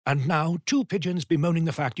And now, two pigeons bemoaning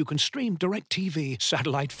the fact you can stream DirecTV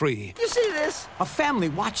satellite-free. You see this? A family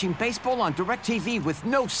watching baseball on DirecTV with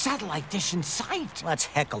no satellite dish in sight. Let's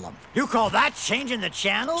heckle them. You call that changing the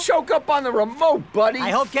channel? Choke up on the remote, buddy. I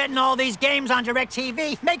hope getting all these games on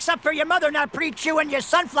DirecTV makes up for your mother not pre-chewing your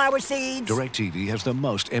sunflower seeds. DirecTV has the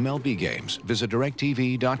most MLB games. Visit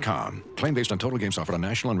DirecTV.com. Claim based on total games offered on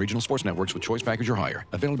national and regional sports networks with choice package or higher.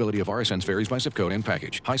 Availability of RSNs varies by zip code and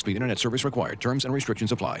package. High-speed internet service required. Terms and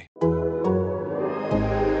restrictions apply.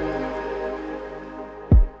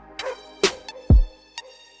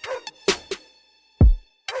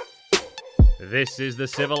 This is the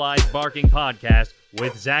Civilized Barking Podcast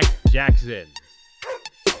with Zach Jackson.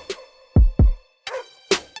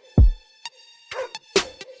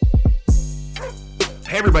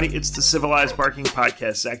 Hey everybody, it's the Civilized Barking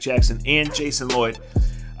Podcast. Zach Jackson and Jason Lloyd.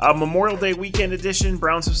 Memorial Day weekend edition,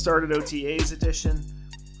 Browns have started OTAs edition.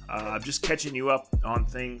 Just catching you up on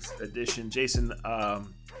things edition. Jason,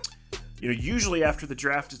 usually after the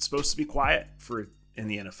draft, it's supposed to be quiet in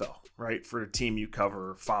the NFL, right? For a team you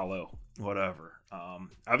cover, follow, whatever.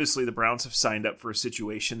 Obviously, the Browns have signed up for a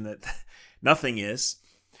situation that nothing is.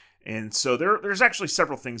 And so there's actually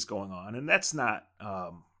several things going on. And that's not,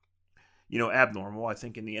 abnormal. I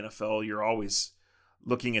think in the NFL, you're always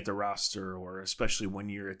looking at the roster, or especially when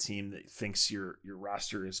you're a team that thinks your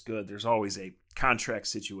roster is good, there's always a contract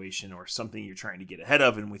situation or something you're trying to get ahead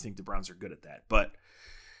of, and we think the Browns are good at that. But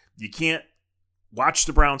you can't watch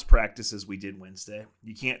the Browns practice as we did Wednesday.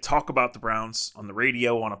 You can't talk about the Browns on the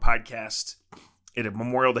radio, on a podcast, at a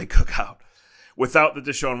Memorial Day cookout without the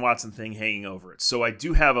Deshaun Watson thing hanging over it. So I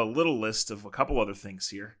do have a little list of a couple other things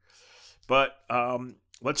here. But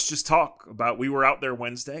let's just talk about, we were out there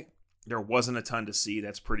Wednesday. There wasn't a ton to see.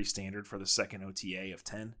 That's pretty standard for the second OTA of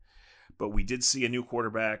 10. But we did see a new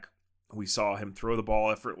quarterback. We saw him throw the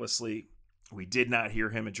ball effortlessly. We did not hear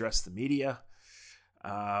him address the media.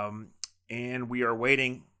 And we are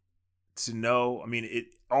waiting to know. I mean,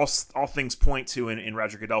 all things point to, and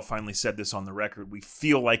Roger Goodell finally said this on the record, we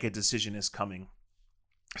feel like a decision is coming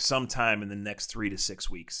sometime in the next 3 to 6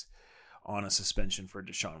 weeks on a suspension for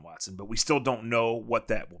Deshaun Watson. But we still don't know what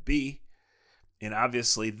that will be. And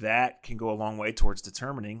obviously that can go a long way towards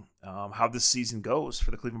determining how this season goes for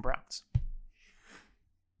the Cleveland Browns.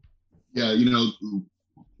 Yeah,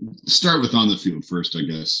 start with on the field first, I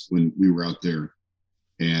guess, when we were out there.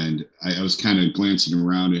 And I was kind of glancing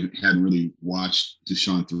around and hadn't really watched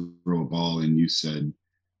Deshaun throw a ball. And you said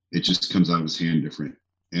it just comes out of his hand different.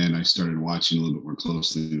 And I started watching a little bit more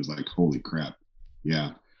closely. And it was like, holy crap. Yeah.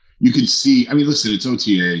 You can see, listen, it's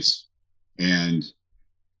OTAs and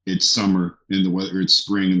it's summer and the weather, it's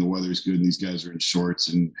spring and the weather's good. And these guys are in shorts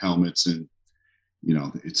and helmets and,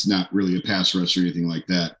 it's not really a pass rush or anything like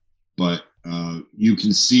that. But you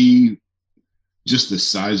can see just the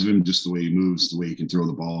size of him, just the way he moves, the way he can throw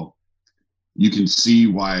the ball. You can see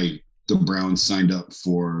why the Browns signed up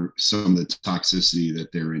for some of the toxicity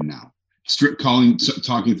that they're in now.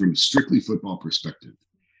 Talking from a strictly football perspective,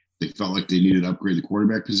 they felt like they needed to upgrade the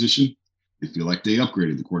quarterback position. They feel like they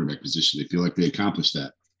upgraded the quarterback position. They feel like they accomplished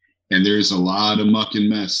that. And there's a lot of muck and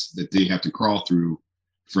mess that they have to crawl through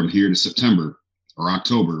from here to September or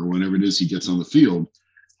October or whenever it is he gets on the field.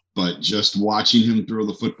 But just watching him throw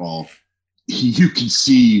the football, you can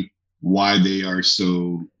see why they are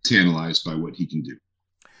so tantalized by what he can do.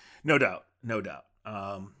 No doubt.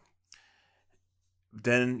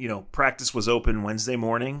 Then, practice was open Wednesday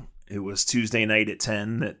morning. It was Tuesday night at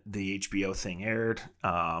 10 that the HBO thing aired.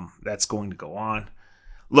 That's going to go on.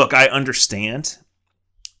 Look, I understand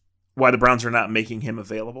why the Browns are not making him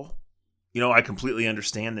available. I completely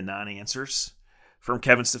understand the non-answers from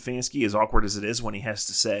Kevin Stefanski, as awkward as it is when he has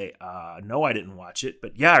to say, no, I didn't watch it,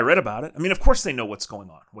 but yeah, I read about it. Of course they know what's going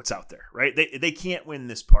on, what's out there, right? They can't win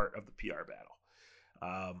this part of the PR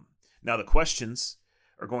battle. Now the questions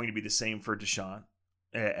are going to be the same for Deshaun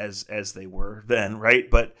as they were then, right?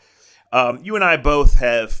 But you and I both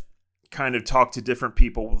have kind of talked to different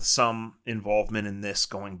people with some involvement in this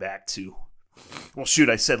going back to,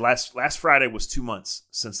 I said last Friday was 2 months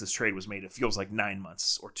since this trade was made. It feels like 9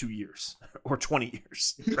 months or 2 years or 20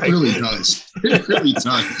 years. Right? It really does. It really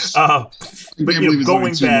does. But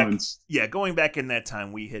going back in that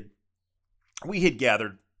time, we had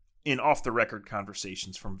gathered in off the record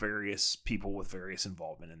conversations from various people with various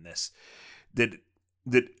involvement in this that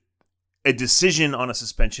a decision on a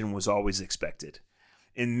suspension was always expected,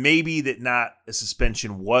 and maybe that not a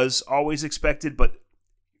suspension was always expected, but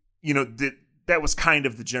that was kind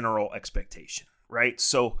of the general expectation, right?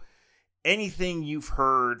 So anything you've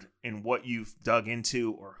heard and what you've dug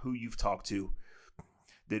into or who you've talked to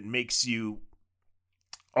that makes you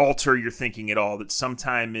alter your thinking at all that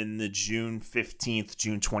sometime in the June 15th,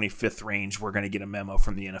 June 25th range, we're going to get a memo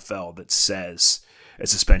from the NFL that says a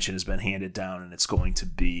suspension has been handed down and it's going to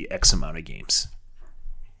be X amount of games?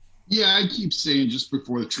 Yeah, I keep saying just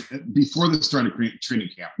before the start of training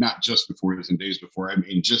camp, not just before, as in days before. I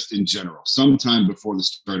mean, just in general, sometime before the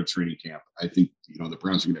start of training camp, I think the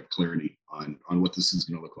Browns are going to have clarity on what this is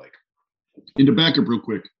going to look like. And to back up real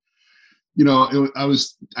quick,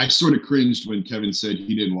 I sort of cringed when Kevin said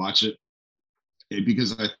he didn't watch it,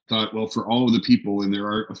 because I thought, well, for all of the people, and there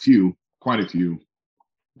are quite a few,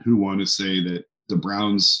 who want to say that the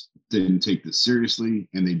Browns didn't take this seriously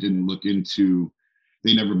and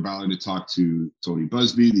they never bothered to talk to Tony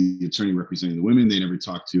Busby, the attorney representing the women. They never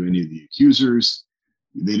talked to any of the accusers.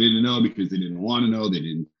 They didn't know because they didn't want to know. They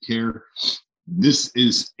didn't care. This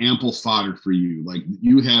is ample fodder for you. Like,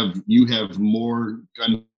 you have more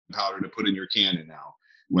gunpowder to put in your cannon now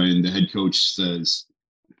when the head coach says,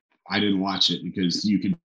 I didn't watch it, because you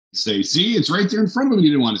could say, see, it's right there in front of him.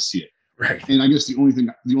 You didn't want to see it. Right. And I guess the only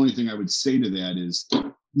thing I would say to that is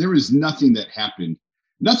there is nothing that happened.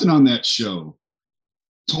 Nothing on that show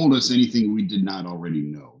told us anything we did not already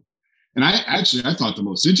know. And I thought the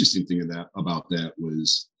most interesting thing about that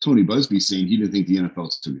was Tony Busby saying he didn't think the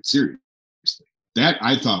NFL took it seriously. That,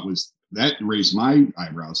 I thought, that raised my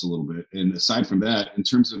eyebrows a little bit. And aside from that, in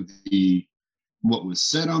terms of what was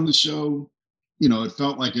said on the show, it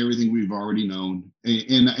felt like everything we've already known.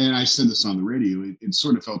 And I said this on the radio. It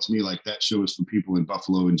sort of felt to me like that show was for people in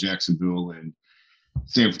Buffalo and Jacksonville and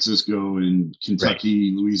San Francisco and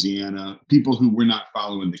Kentucky, right, Louisiana, people who were not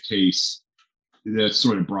following the case. That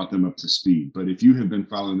sort of brought them up to speed. But if you have been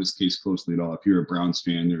following this case closely at all, if you're a Browns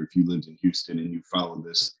fan, or if you lived in Houston and you followed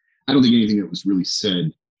this, I don't think anything that was really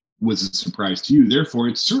said was a surprise to you. Therefore,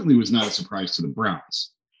 it certainly was not a surprise to the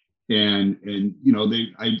Browns. And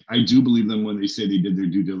I do believe them when they say they did their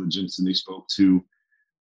due diligence and they spoke to,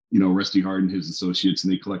 Rusty Hard and his associates,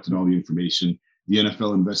 and they collected all the information. The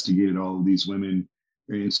NFL investigated all of these women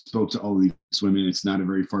and spoke to all of these women. It's not a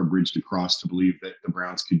very far bridge to cross to believe that the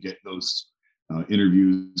Browns could get those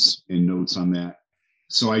interviews and notes on that.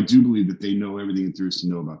 So I do believe that they know everything there is to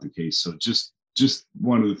know about the case. So just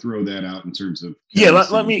wanted to throw that out in terms of. Yeah,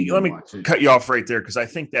 let me cut you off right there, because I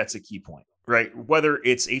think that's a key point, right? Whether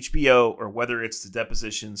it's HBO or whether it's the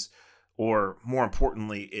depositions, or more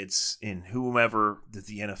importantly, it's in whomever that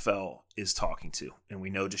the NFL is talking to. And we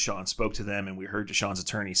know Deshaun spoke to them, and we heard Deshaun's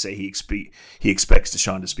attorney say he expects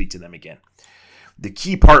Deshaun to speak to them again. The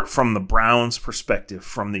key part from the Browns' perspective,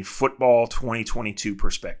 from the football 2022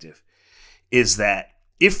 perspective, is that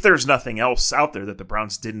if there's nothing else out there that the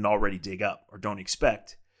Browns didn't already dig up or don't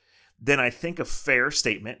expect, then I think a fair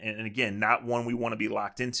statement, and again, not one we want to be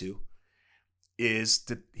locked into, is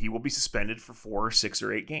that he will be suspended for 4 or 6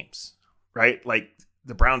 or 8 games, right? Like,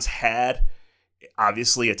 the Browns had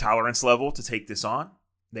obviously a tolerance level to take this on.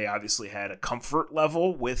 They obviously had a comfort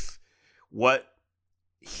level with what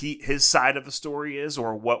his side of the story is,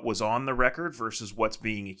 or what was on the record versus what's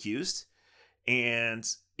being accused. And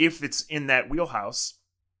if it's in that wheelhouse,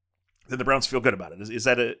 then the Browns feel good about it. Is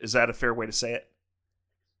that a fair way to say it?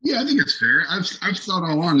 Yeah, I think it's fair. I've thought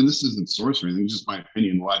all along, and this isn't source or anything, it's just my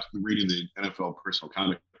opinion, reading the NFL personal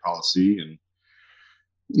conduct policy, and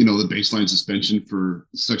the baseline suspension for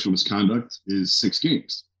sexual misconduct is 6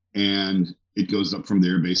 games. And it goes up from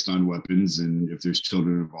there based on weapons and if there's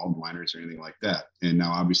children involved, minors or anything like that. And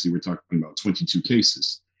now obviously we're talking about 22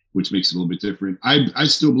 cases, which makes it a little bit different. I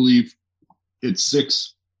still believe it's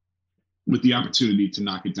 6 with the opportunity to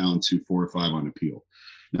knock it down to 4 or 5 on appeal.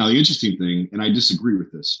 Now, the interesting thing, and I disagree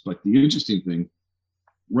with this, but the interesting thing,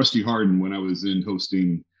 Rusty Hardin, when I was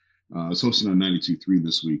hosting on 92.3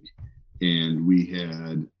 this week, and we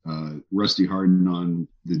had Rusty Hardin on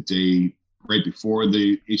the day right before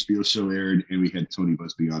the HBO show aired, and we had Tony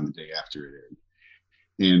Busby on the day after it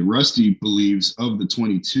aired. And Rusty believes of the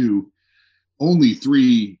 22, only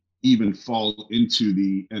 3 even fall into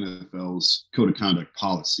the NFL's code of conduct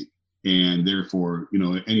policy. And therefore,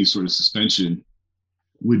 any sort of suspension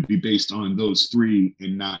would be based on those 3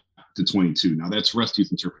 and not the 22. Now, that's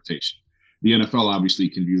Rusty's interpretation. The NFL obviously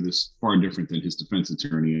can view this far different than his defense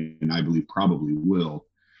attorney, and I believe probably will,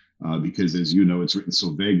 because as you know, it's written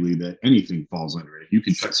so vaguely that anything falls under it. You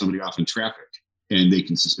can cut somebody off in traffic, and they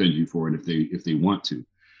can suspend you for it if they want to.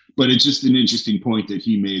 But it's just an interesting point that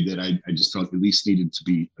he made that I just felt at least needed to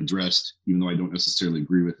be addressed, even though I don't necessarily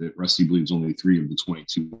agree with it. Rusty believes only 3 of the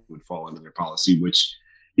 22 would fall under their policy, which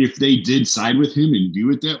if they did side with him and view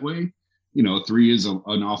it that way, 3 is an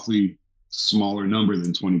awfully smaller number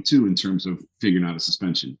than 22 in terms of figuring out a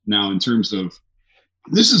suspension. Now, in terms of,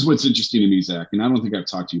 this is what's interesting to me, Zach, and I don't think I've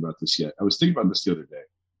talked to you about this yet. I was thinking about this the other day.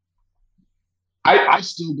 I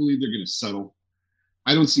still believe they're going to settle.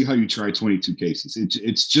 I don't see how you try 22 cases.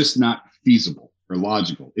 It's just not feasible or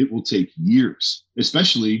logical. It will take years,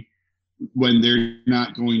 especially when they're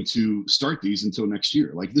not going to start these until next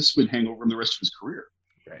year. Like, this would hang over him the rest of his career.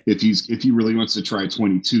 Right. If he really wants to try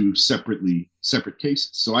 22 separate cases.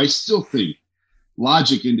 So I still think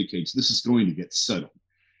logic indicates this is going to get settled.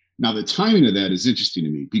 Now, the timing of that is interesting to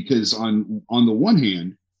me because on the one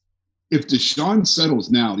hand, if Deshaun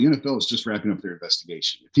settles now, the NFL is just wrapping up their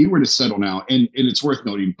investigation. If he were to settle now, and it's worth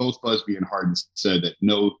noting, both Busby and Harden said that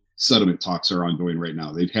no settlement talks are ongoing right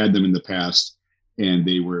now. They've had them in the past, and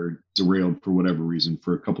they were derailed for whatever reason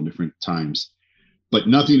for a couple different times. But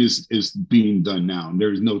nothing is being done now, and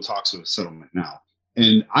there's no talks of a settlement now.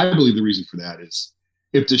 And I believe the reason for that is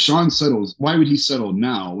if Deshaun settles, why would he settle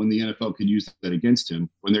now when the NFL could use that against him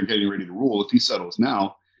when they're getting ready to rule? If he settles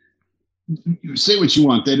now, you say what you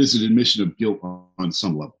want, that is an admission of guilt on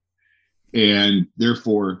some level. And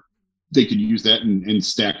therefore, they could use that and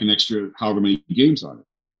stack an extra however many games on it.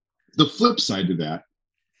 The flip side to that,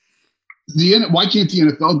 why can't the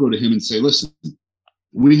NFL go to him and say, listen,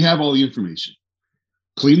 we have all the information.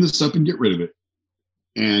 Clean this up and get rid of it.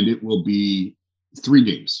 And it will be 3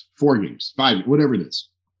 games, 4 games, 5, whatever it is.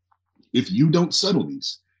 If you don't settle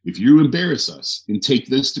these, if you embarrass us and take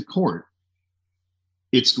this to court,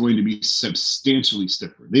 it's going to be substantially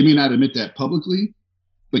stiffer. They may not admit that publicly,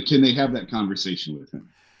 but can they have that conversation with him?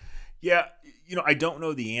 Yeah, I don't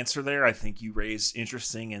know the answer there. I think you raise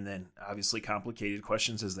interesting and then obviously complicated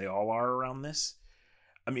questions, as they all are around this.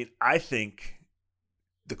 I mean, I think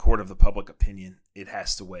the court of the public opinion, it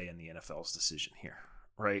has to weigh in the NFL's decision here,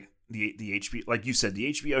 right? The HBO, like you said,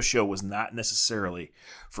 the HBO show was not necessarily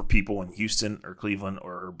for people in Houston or Cleveland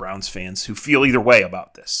or Browns fans who feel either way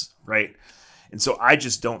about this, right? And so I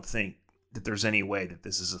just don't think that there's any way that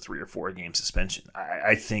this is a 3 or 4 game suspension.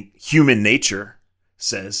 I think human nature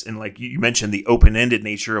says, and like you mentioned, the open-ended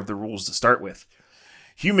nature of the rules to start with,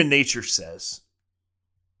 human nature says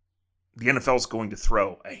the NFL is going to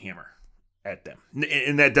throw a hammer at them.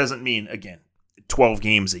 And that doesn't mean, again, 12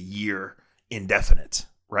 games a year, indefinite,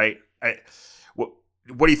 right? What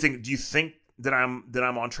do you think? Do you think that I'm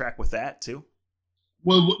on track with that too?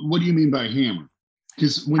 Well, what do you mean by hammer?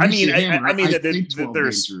 Because when you say hammer, I think 12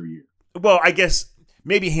 games are a year. Well, I guess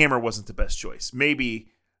maybe hammer wasn't the best choice. Maybe,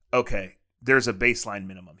 okay, there's a baseline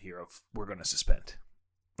minimum here of we're going to suspend.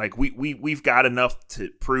 Like we've got enough to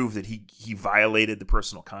prove that he violated the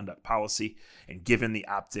personal conduct policy, and given the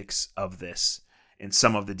optics of this and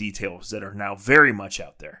some of the details that are now very much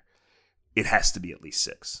out there, it has to be at least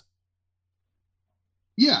 6.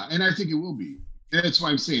 Yeah, and I think it will be. That's why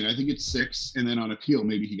I'm saying I think it's 6, and then on appeal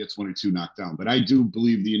maybe he gets 1 or 2 knocked down. But I do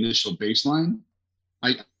believe the initial baseline,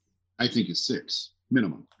 I think is 6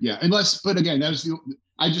 minimum. Yeah, but again,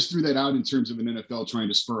 I just threw that out in terms of an NFL trying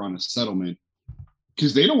to spur on a settlement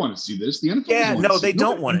because they don't want to see this. The NFL, they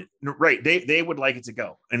don't want it. Right, they would like it to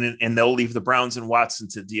go, and they'll leave the Browns and Watson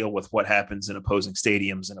to deal with what happens in opposing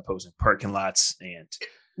stadiums and opposing parking lots and.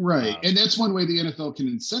 Right, and that's one way the NFL can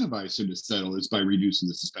incentivize him to settle is by reducing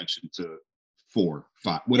the suspension to 4,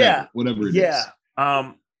 5, whatever it is.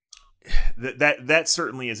 That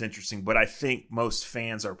certainly is interesting, but I think most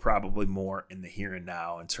fans are probably more in the here and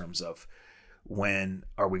now in terms of when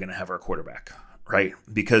are we going to have our quarterback, right?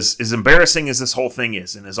 Because as embarrassing as this whole thing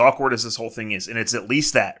is, and as awkward as this whole thing is, and it's at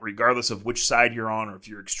least that, regardless of which side you're on or if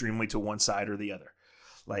you're extremely to one side or the other,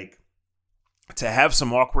 like to have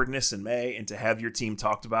some awkwardness in May and to have your team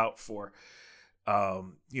talked about for 2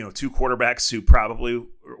 quarterbacks who probably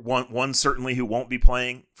one certainly who won't be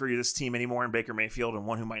playing for this team anymore in Baker Mayfield, and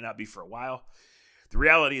one who might not be for a while. The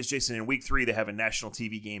reality is, Jason, in week 3, they have a national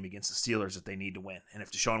TV game against the Steelers that they need to win. And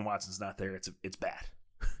if Deshaun Watson's not there, it's bad.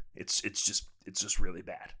 It's just really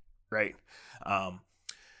bad. Right.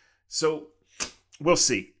 So we'll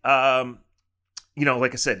see.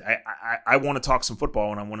 Like I said, I want to talk some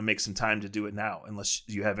football and I want to make some time to do it now, unless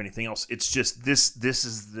you have anything else. It's just this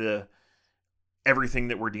is the everything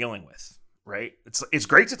that we're dealing with, right? It's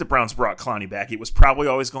great that the Browns brought Clowney back. It was probably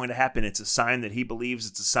always going to happen. It's a sign that he believes.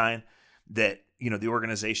 It's a sign that, the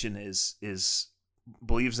organization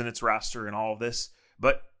believes in its roster and all of this.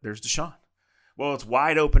 But there's Deshaun. Well, it's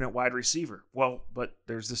wide open at wide receiver. Well, but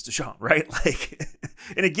there's this Deshaun, right? Like,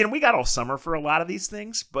 and again, we got all summer for a lot of these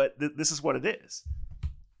things, but this is what it is.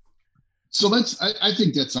 So I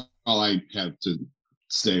think that's all I have to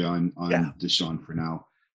say on Deshaun for now.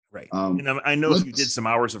 Right. And I know if you did some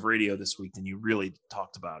hours of radio this week, then you really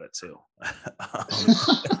talked about it too.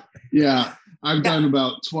 Yeah, I've done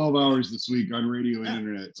about 12 hours this week on radio and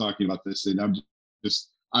internet talking about this, and I'm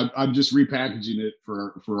just repackaging it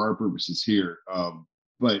for our purposes here.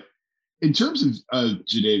 But in terms of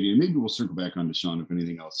Jadeveon, maybe we'll circle back on Deshaun if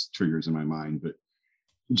anything else triggers in my mind. But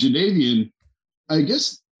Jadeveon, I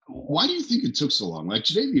guess, why do you think it took so long? Like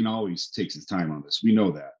Jadeveon always takes his time on this. We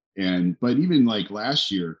know that. But even like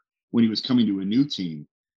last year when he was coming to a new team,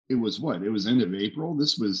 it was what? It was end of April.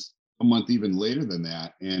 This was a month even later than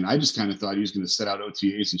that. And I just kind of thought he was going to set out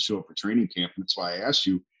OTAs and show up for training camp. And that's why I asked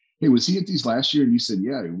you, hey, was he at these last year? And you said,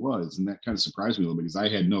 yeah, he was. And that kind of surprised me a little bit because I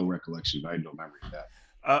had no recollection. I had no memory of that.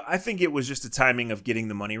 I think it was just the timing of getting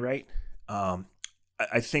the money right.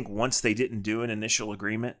 I think once they didn't do an initial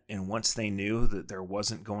agreement and once they knew that there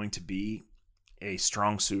wasn't going to be a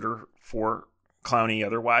strong suitor for Clowney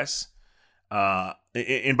otherwise,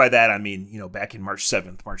 and by that I mean, back in March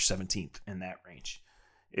 7th, March 17th, in that range,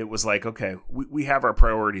 it was like, okay, we have our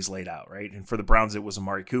priorities laid out, right? And for the Browns, it was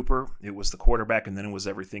Amari Cooper, it was the quarterback, and then it was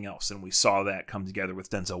everything else. And we saw that come together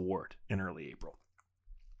with Denzel Ward in early April.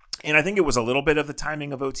 And I think it was a little bit of the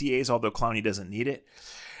timing of OTAs, although Clowney doesn't need it.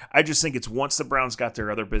 I just think it's once the Browns got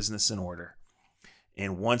their other business in order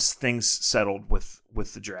and once things settled with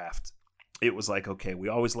the draft, it was like, okay, we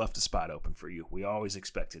always left a spot open for you. We always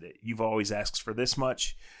expected it. You've always asked for this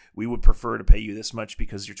much. We would prefer to pay you this much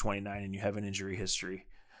because you're 29 and you have an injury history.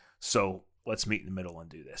 So let's meet in the middle and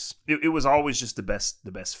do this. It was always just the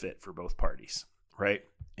best fit for both parties, right?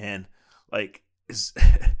 And like,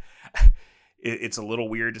 it's a little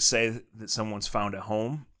weird to say that someone's found a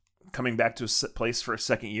home coming back to a place for a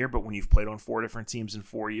second year, but when you've played on 4 different teams in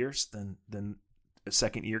 4 years, then a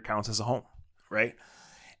second year counts as a home, right?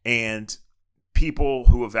 And people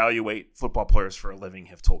who evaluate football players for a living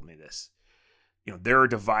have told me this. There are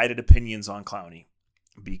divided opinions on Clowney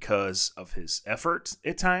because of his effort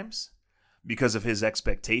at times, because of his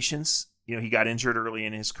expectations. He got injured early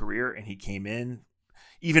in his career and he came in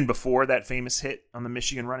even before that famous hit on the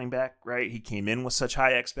Michigan running back, right? He came in with such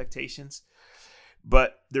high expectations.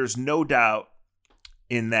 But there's no doubt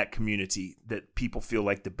in that community that people feel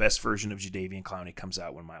like the best version of Jadeveon Clowney comes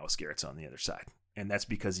out when Myles Garrett's on the other side. And that's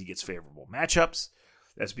because he gets favorable matchups.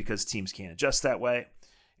 That's because teams can't adjust that way.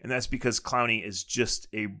 And that's because Clowney is just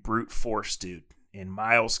a brute force dude. And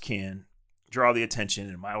Myles can draw the attention,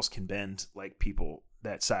 and Myles can bend like people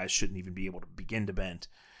that size shouldn't even be able to begin to bend.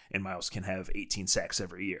 And Myles can have 18 sacks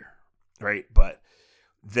every year, right? But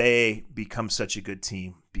they become such a good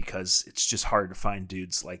team because it's just hard to find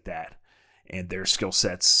dudes like that. And their skill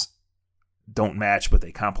sets don't match, but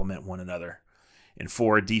they complement one another. And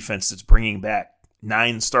for a defense that's bringing back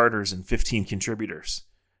 9 starters and 15 contributors,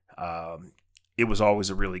 it was always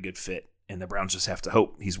a really good fit. And the Browns just have to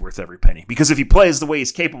hope he's worth every penny. Because if he plays the way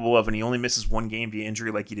he's capable of and he only misses 1 game via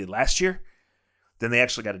injury like he did last year, then they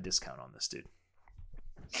actually got a discount on this dude.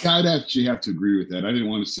 I'd actually have to agree with that. I didn't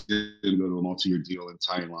want to see him go to a multi-year deal and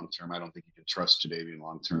tie in long term. I don't think you can trust Jadeveon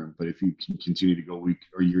long term. But if you can continue to go week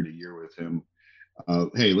or year to year with him,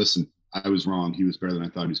 hey, listen, I was wrong. He was better than I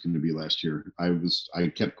thought he was going to be last year. I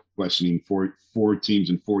kept questioning four teams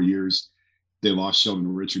in 4 years. They lost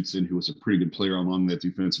Sheldon Richardson, who was a pretty good player along that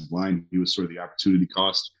defensive line. He was sort of the opportunity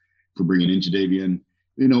cost for bringing in Jadeveon.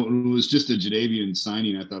 It was just a Jadeveon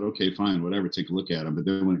signing. I thought, okay, fine, whatever, take a look at him. But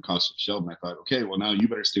then when it cost Sheldon, I thought, okay, well, now you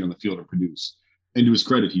better stay on the field and produce. And to his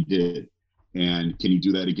credit, he did. And can he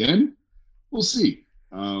do that again? We'll see.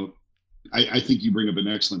 I think you bring up an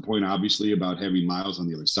excellent point, obviously, about having Myles on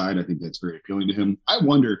the other side. I think that's very appealing to him. I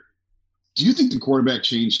wonder, do you think the quarterback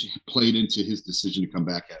change played into his decision to come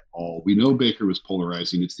back at all? We know Baker was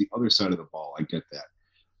polarizing. It's the other side of the ball. I get that.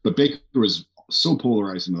 But Baker was so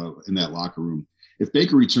polarizing in that locker room. If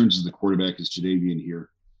Baker returns as the quarterback, is Jadeveon here?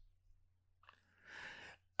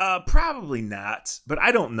 Probably not, but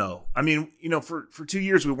I don't know. I mean, for 2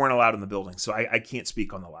 years we weren't allowed in the building, so I can't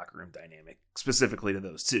speak on the locker room dynamic specifically to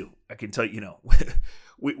those two. I can tell you,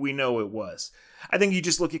 we know it was. I think you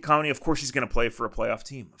just look at Clowney. Of course, he's going to play for a playoff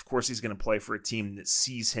team. Of course, he's going to play for a team that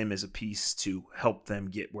sees him as a piece to help them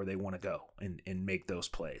get where they want to go and make those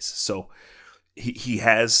plays. So he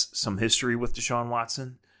has some history with Deshaun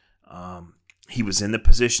Watson. He was in the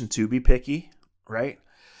position to be picky, right?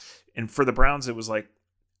 And for the Browns, it was like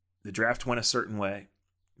the draft went a certain way.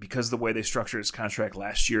 Because of the way they structured his contract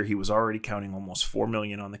last year, he was already counting almost $4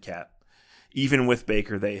 million on the cap. Even with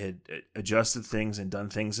Baker, they had adjusted things and done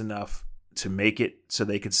things enough to make it so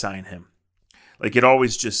they could sign him. Like, it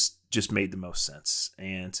always just made the most sense.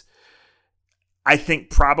 And I think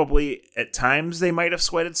probably at times they might have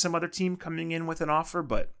sweated some other team coming in with an offer,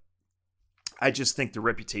 but I just think the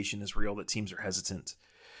reputation is real that teams are hesitant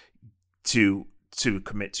to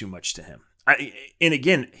commit too much to him. And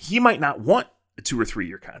again, he might not want a 2 or 3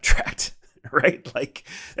 year contract, right? Like,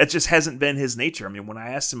 that just hasn't been his nature. I mean, when I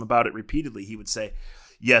asked him about it repeatedly, he would say,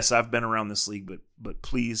 yes, I've been around this league, but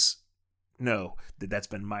please know that that's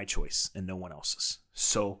been my choice and no one else's.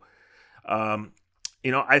 So,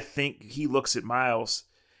 I think he looks at Miles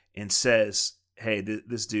and says, hey,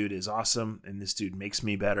 this dude is awesome, and this dude makes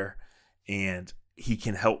me better, and he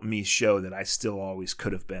can help me show that I still always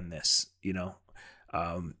could have been this,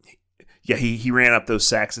 He ran up those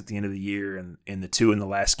sacks at the end of the year, and the 2 in the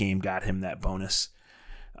last game got him that bonus.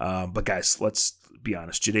 But guys, let's be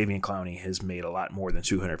honest. Jadeveon Clowney has made a lot more than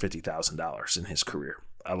 $250,000 in his career,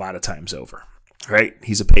 a lot of times over, right?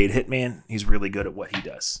 He's a paid hitman. He's really good at what he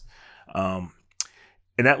does.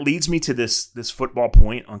 And that leads me to this football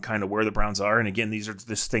point on kind of where the Browns are. And again, these are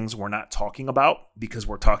just things we're not talking about because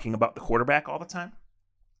we're talking about the quarterback all the time.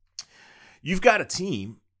 You've got a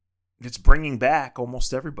team that's bringing back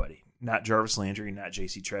almost everybody. Not Jarvis Landry, not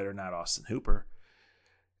J.C. Treader, not Austin Hooper.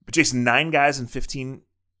 But Jason, 9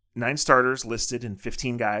 starters listed and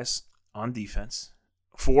 15 guys on defense,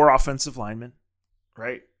 4 offensive linemen,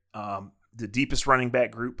 right? The deepest running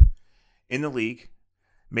back group in the league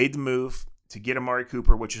made the move to get Amari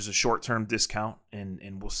Cooper, which is a short-term discount,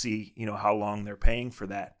 and we'll see, how long they're paying for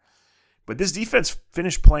that. But this defense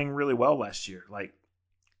finished playing really well last year. Like,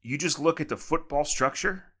 you just look at the football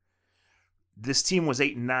structure. This team was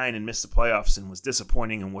 8-9 and missed the playoffs and was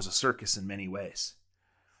disappointing and was a circus in many ways.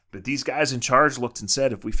 But these guys in charge looked and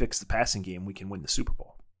said, if we fix the passing game, we can win the Super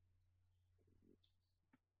Bowl.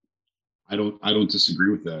 I don't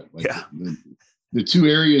disagree with that. Like, yeah. The 2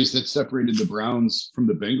 areas that separated the Browns from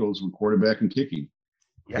the Bengals were quarterback and kicking.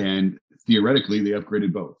 Yeah. And theoretically, they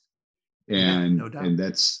upgraded both. And no doubt. and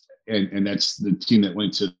that's the team that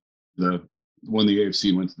won the AFC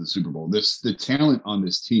and went to the Super Bowl. The talent on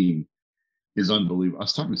this team is unbelievable. I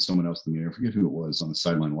was talking to someone else in the air. I forget who it was on the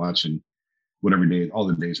sideline watching whatever day, all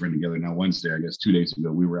the days ran together. Now Wednesday, I guess 2 days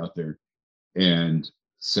ago, we were out there and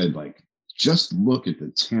said, like, just look at the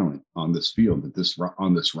talent on this field,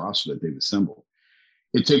 on this roster that they've assembled.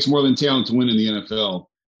 It takes more than talent to win in the NFL,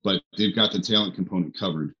 but they've got the talent component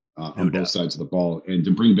covered on both sides of the ball. And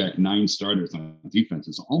to bring back 9 starters on defense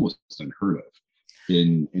is almost unheard of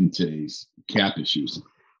in today's cap issues.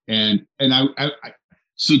 And I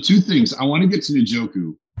so 2 things. I want to get to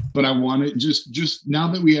Njoku, but I want to just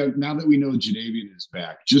now that we know Jadeveon is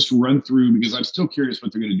back, just run through, because I'm still curious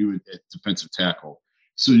what they're going to do at defensive tackle.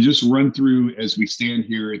 So just run through as we stand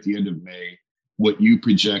here at the end of May, what you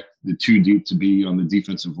project the 2 deep to be on the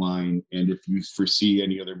defensive line, and if you foresee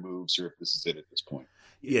any other moves or if this is it at this point.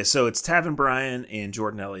 Yeah, so it's Taven Bryan and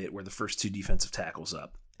Jordan Elliott were the first 2 defensive tackles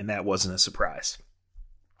up, and that wasn't a surprise.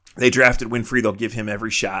 They drafted Winfrey. They'll give him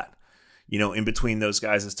every shot. In between those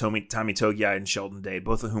guys is Tommy Togiai and Sheldon Day,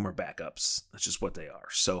 both of whom are backups. That's just what they are.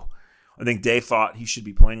 So I think Day thought he should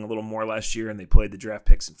be playing a little more last year, and they played the draft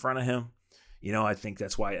picks in front of him. I think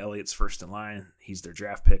that's why Elliott's first in line. He's their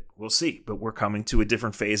draft pick. We'll see. But we're coming to a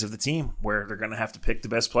different phase of the team where they're going to have to pick the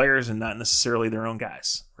best players and not necessarily their own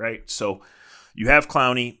guys, right? So you have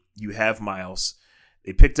Clowney, you have Miles.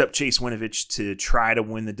 They picked up Chase Winovich to try to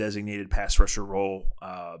win the designated pass rusher role.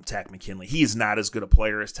 Takk McKinley. He is not as good a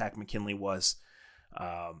player as Takk McKinley was.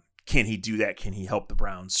 Can he do that? Can he help the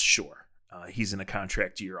Browns? Sure. He's in a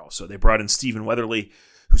contract year also. They brought in Stephen Weatherly,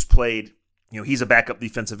 who's played, he's a backup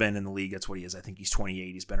defensive end in the league. That's what he is. I think he's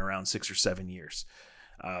 28. He's been around 6 or 7 years.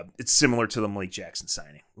 It's similar to the Malik Jackson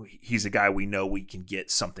signing. He's a guy we know we can get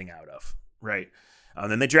something out of, right?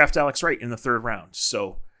 Then they draft Alex Wright in the 3rd round.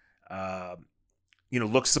 So,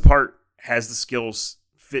 looks the part, has the skills,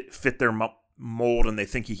 fit their mold, and they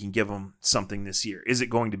think he can give them something this year. Is it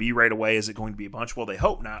going to be right away? Is it going to be a bunch? Well, they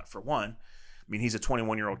hope not, for one. I mean, he's a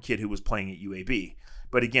 21-year-old kid who was playing at UAB.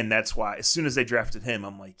 But again, that's why as soon as they drafted him,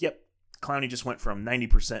 I'm like, yep, Clowney just went from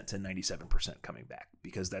 90% to 97% coming back,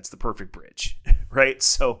 because that's the perfect bridge, right?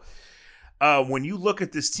 So when you look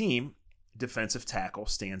at this team, defensive tackle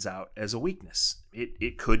stands out as a weakness.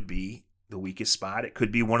 It could be the weakest spot. It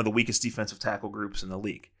could be one of the weakest defensive tackle groups in the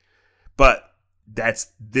league. But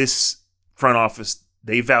that's this front office.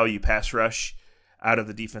 They value pass rush out of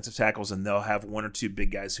the defensive tackles, and they'll have 1 or 2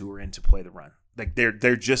 big guys who are in to play the run. Like they're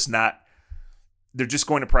just going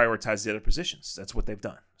to prioritize the other positions. That's what they've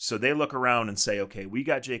done. So they look around and say, okay, we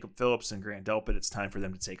got Jacob Phillips and Grant Delpit. It's time for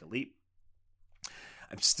them to take a leap.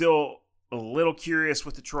 I'm still a little curious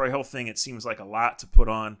with the Troy Hill thing. It seems like a lot to put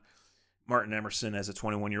on Martin Emerson as a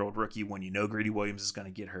 21-year-old rookie when you know Greedy Williams is going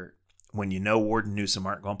to get hurt, when you know Warden Newsome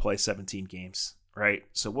aren't going to play 17 games, right?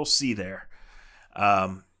 So we'll see there.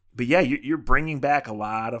 But yeah, you're bringing back a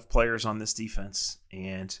lot of players on this defense,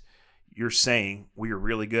 and you're saying we are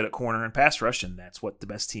really good at corner and pass rush, and that's what the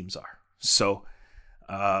best teams are. So,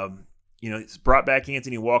 it's brought back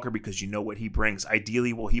Anthony Walker because you know what he brings.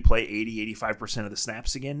 Ideally, will he play 80, 85% of the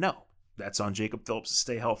snaps again? No. That's on Jacob Phillips to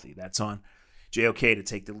stay healthy. That's on JOK to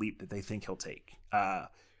take the leap that they think he'll take.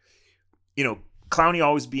 Clowney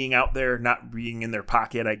always being out there, not being in their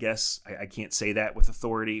pocket, I guess. I can't say that with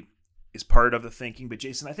authority, is part of the thinking. But,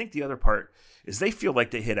 Jason, I think the other part is they feel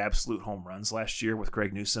like they hit absolute home runs last year with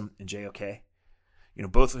Greg Newsome and JOK.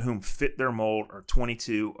 Both of whom fit their mold, are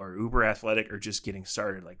 22, are uber athletic, or just getting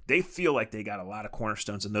started. Like, they feel like they got a lot of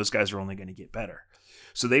cornerstones, and those guys are only going to get better.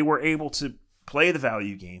 So they were able to play the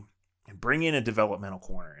value game and bring in a developmental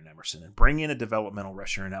corner in Emerson and bring in a developmental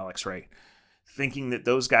rusher in Alex Wright, thinking that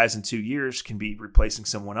those guys in 2 years can be replacing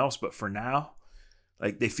someone else. But for now,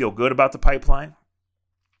 like, they feel good about the pipeline.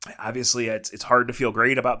 Obviously, it's hard to feel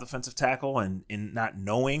great about defensive tackle and in not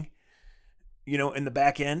knowing, in the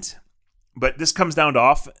back end. But this comes down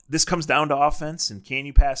to offense, and can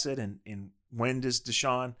you pass it? And when does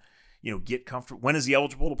Deshaun, get comfortable? When is he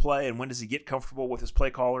eligible to play? And when does he get comfortable with his play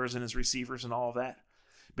callers and his receivers and all of that?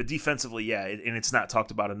 But defensively, yeah, and it's not talked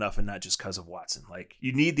about enough, and not just because of Watson. Like,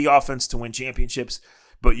 you need the offense to win championships,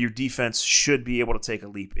 but your defense should be able to take a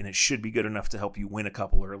leap, and it should be good enough to help you win a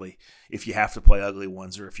couple early if you have to play ugly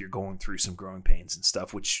ones, or if you're going through some growing pains and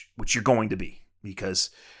stuff, which you're going to be,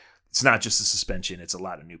 because it's not just a suspension, it's a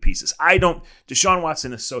lot of new pieces. Deshaun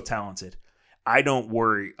Watson is so talented. I don't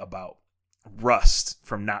worry about rust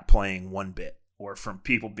from not playing one bit, or from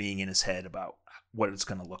people being in his head about what it's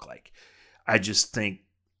going to look like. I just think,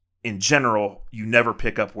 in general, you never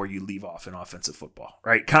pick up where you leave off in offensive football,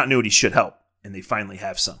 right? Continuity should help, and they finally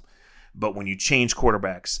have some. But when you change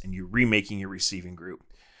quarterbacks and you're remaking your receiving group,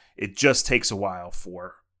 it just takes a while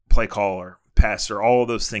for play caller, passer, all of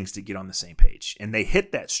those things to get on the same page. And they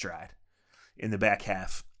hit that stride in the back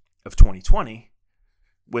half of 2020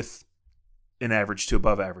 with an average to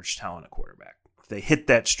above average talent at quarterback. If they hit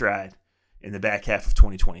that stride in the back half of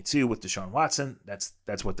 2022 with Deshaun Watson, that's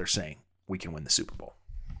what they're saying. We can win the Super Bowl.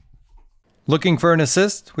 Looking for an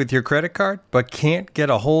assist with your credit card, but can't get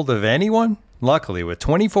a hold of anyone? Luckily, with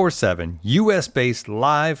 24/7 U.S.-based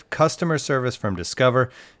live customer service from Discover,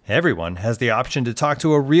 everyone has the option to talk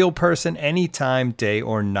to a real person anytime, day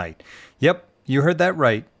or night. Yep, you heard that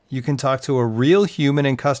right. You can talk to a real human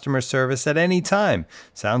in customer service at any time.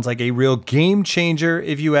 Sounds like a real game changer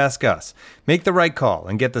if you ask us. Make the right call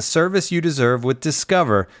and get the service you deserve with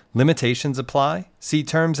Discover. Limitations apply. See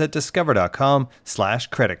terms at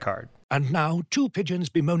discover.com/creditcard. And now, two pigeons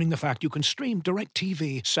bemoaning the fact you can stream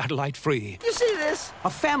DirecTV satellite-free. You see this? A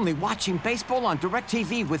family watching baseball on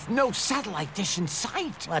DirecTV with no satellite dish in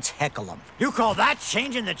sight. Let's heckle them. You call that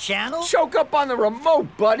changing the channel? Choke up on the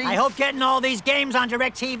remote, buddy. I hope getting all these games on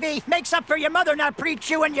DirecTV makes up for your mother not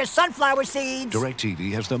pre-chewing your sunflower seeds.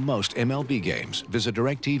 DirecTV has the most MLB games. Visit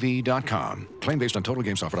DirecTV.com. Claim based on total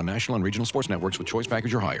games offered on national and regional sports networks with choice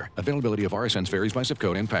package or higher. Availability of RSNs varies by zip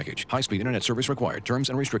code and package. High-speed internet service required. Terms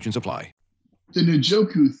and restrictions apply. The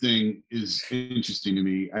Njoku thing is interesting to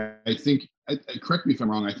me. I think, correct me if I'm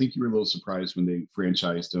wrong, I think you were a little surprised when they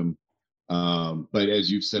franchised him. But as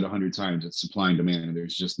you've said 100 times, it's supply and demand, and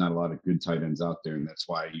there's just not a lot of good tight ends out there. And that's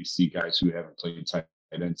why you see guys who haven't played tight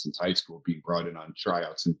ends since high school being brought in on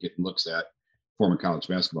tryouts and getting looks at former college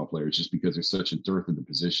basketball players, just because there's such a dearth of the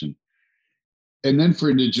position. And then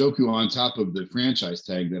for Njoku on top of the franchise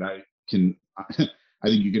tag that I think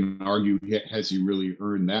you can argue, has he really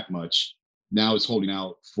earned that much? Now is holding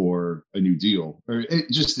out for a new deal, or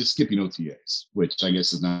just skipping OTAs, which I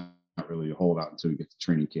guess is not really a holdout until we get to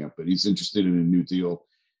training camp. But he's interested in a new deal,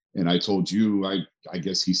 and I told you, I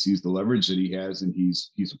guess he sees the leverage that he has, and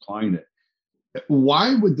he's applying it.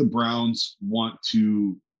 Why would the Browns want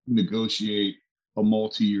to negotiate a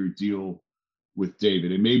multi-year deal with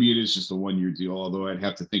David? And maybe it is just a one-year deal, although I'd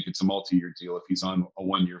have to think it's a multi-year deal if he's on a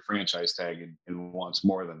one-year franchise tag and wants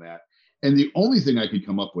more than that. And the only thing I could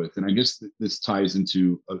come up with, and I guess this ties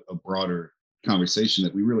into a broader conversation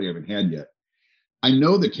that we really haven't had yet. I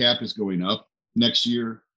know the cap is going up next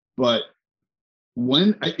year, but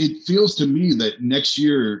it feels to me that next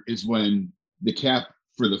year is when the cap,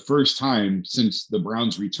 for the first time since the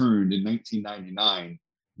Browns returned in 1999,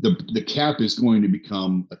 the cap is going to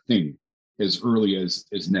become a thing as early as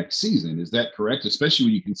next season. Is that correct? Especially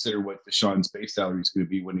when you consider what Deshaun's base salary is going to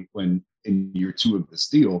be when in year two of this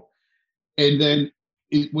deal. And then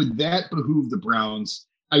would that behoove the Browns?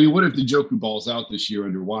 I mean, what if Njoku balls out this year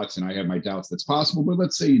under Watson? I have my doubts that's possible, but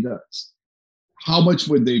let's say he does. How much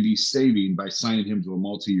would they be saving by signing him to a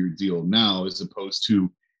multi-year deal now, as opposed to,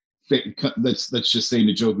 let's just say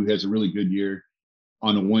Njoku has a really good year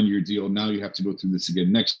on a one-year deal. Now you have to go through this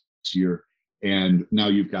again next year, and now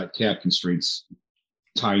you've got cap constraints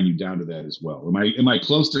tying you down to that as well. Am I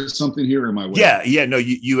close to something here? Or am I? Yeah. No,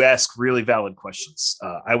 you ask really valid questions.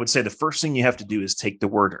 I would say the first thing you have to do is take the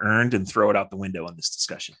word earned and throw it out the window on this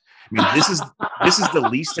discussion. I mean, this is the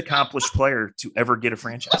least accomplished player to ever get a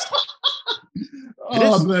franchise tag.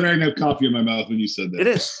 I'm glad I didn't have coffee in my mouth when you said that. It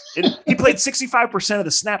is. He played 65% of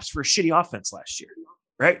the snaps for a shitty offense last year,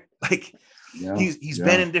 right? Like he's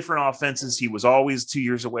been in different offenses. He was always 2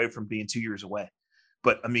 years away from being 2 years away.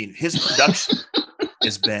 But I mean, his production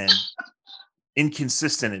has been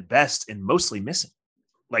inconsistent at best and mostly missing.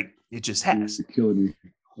 Like it just has. You're killing me.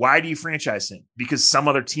 Why do you franchise him? Because some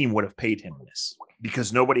other team would have paid him this.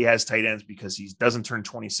 Because nobody has tight ends, because he doesn't turn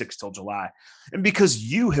 26 till July, and because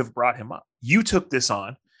you have brought him up. You took this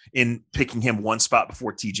on in picking him one spot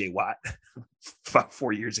before TJ Watt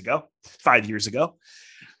 5 years ago,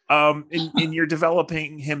 and you're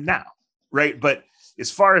developing him now, right? But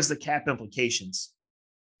as far as the cap implications,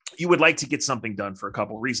 you would like to get something done for a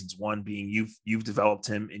couple of reasons. One being you've developed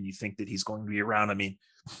him and you think that he's going to be around. I mean,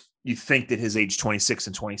 you think that his age 26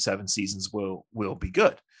 and 27 seasons will be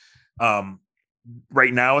good.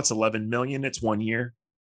 Right now it's 11 million. It's 1 year,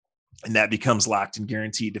 and that becomes locked and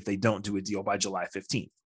guaranteed if they don't do a deal by July 15th.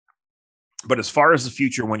 But as far as the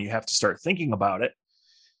future, when you have to start thinking about it,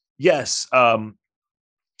 yes,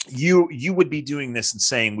 you would be doing this and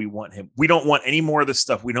saying, we want him. We don't want any more of this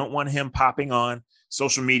stuff. We don't want him popping on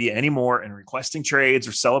social media anymore and requesting trades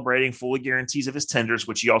or celebrating fully guarantees of his tenders,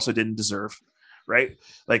 which he also didn't deserve. Right?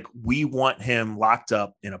 Like we want him locked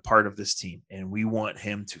up in a part of this team, and we want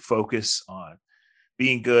him to focus on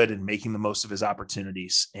being good and making the most of his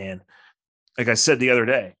opportunities. And like I said the other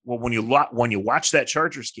day, well, when you watch that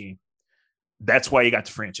Chargers game, that's why you got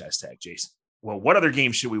the franchise tag, Jason. Well, what other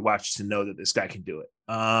game should we watch to know that this guy can do it?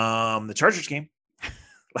 The Chargers game.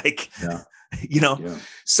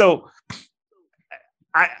 So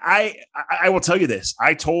I will tell you this.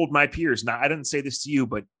 I told my peers, now I didn't say this to you,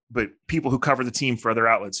 but people who cover the team for other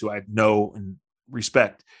outlets who I know and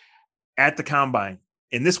respect at the combine,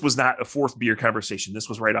 and this was not a fourth beer conversation. This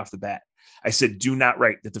was right off the bat. I said, do not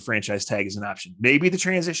write that the franchise tag is an option. Maybe the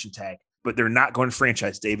transition tag, but they're not going to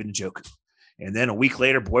franchise David Njoku. And then a week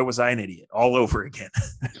later, boy, was I an idiot all over again.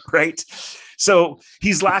 Right. So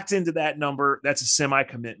he's locked into that number. That's a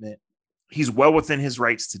semi-commitment. He's well within his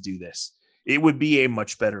rights to do this. It would be a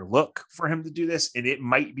much better look for him to do this, and it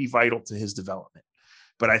might be vital to his development.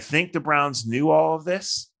 But I think the Browns knew all of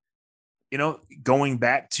this. Going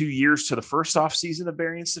back 2 years to the first offseason of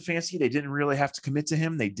Barry and Stefanski, they didn't really have to commit to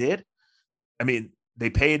him. They did. I mean, they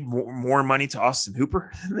paid more money to Austin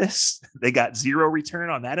Hooper than this. They got zero return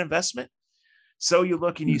on that investment. So you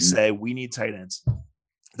look and you say, we need tight ends.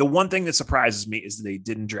 The one thing that surprises me is that they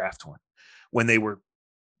didn't draft one. When they were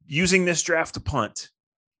using this draft to punt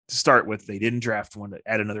to start with, they didn't draft one to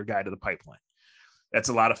add another guy to the pipeline. That's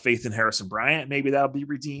a lot of faith in Harrison Bryant. Maybe that'll be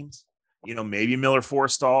redeemed. Maybe Miller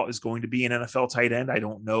Forrestall is going to be an NFL tight end. I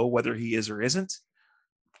don't know whether he is or isn't.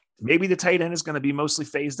 Maybe the tight end is going to be mostly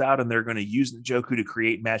phased out, and they're going to use Njoku to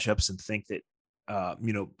create matchups and think that,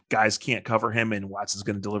 guys can't cover him, and Watson's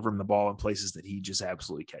going to deliver him the ball in places that he just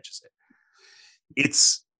absolutely catches it.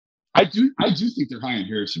 I do think they're high on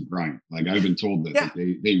Harrison Bryant. Like I've been told that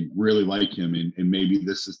they really like him, and maybe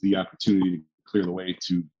this is the opportunity to clear the way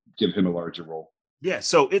to give him a larger role. Yeah.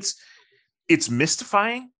 So it's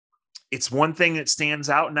mystifying. It's one thing that stands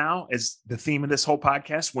out now as the theme of this whole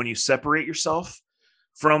podcast. When you separate yourself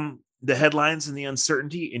from the headlines and the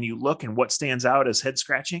uncertainty and you look and what stands out as head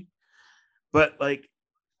scratching. But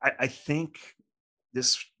I think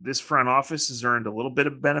this front office has earned a little bit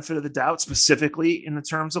of benefit of the doubt, specifically in the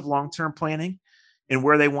terms of long-term planning and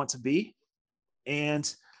where they want to be.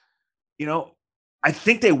 And, I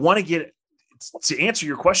think they want to get, to answer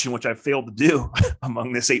your question, which I failed to do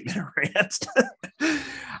among this 8-minute rant.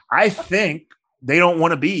 I think they don't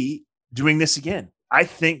want to be doing this again. I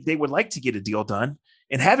think they would like to get a deal done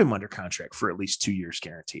and have him under contract for at least 2 years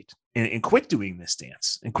guaranteed and quit doing this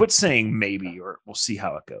dance and quit saying maybe, or we'll see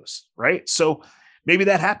how it goes. Right. So maybe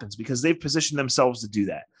that happens because they've positioned themselves to do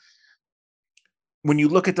that. When you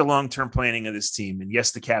look at the long-term planning of this team, and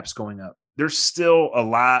yes, the cap's going up, there's still a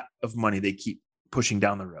lot of money they keep pushing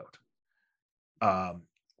down the road.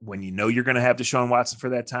 When you're going to have Deshaun Watson for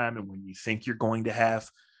that time, and when you think you're going to have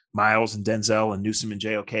Miles and Denzel and Newsome and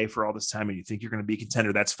JOK for all this time, and you think you're going to be a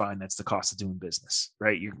contender, that's fine. That's the cost of doing business,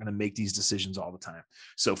 right? You're going to make these decisions all the time.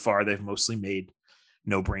 So far, they've mostly made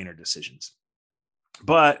no-brainer decisions.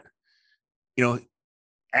 But,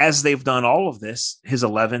 as they've done all of this, his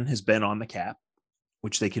 11 has been on the cap,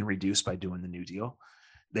 which they can reduce by doing the new deal.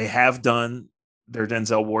 They have done their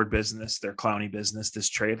Denzel Ward business, their Clowney business, this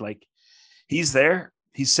trade. He's there.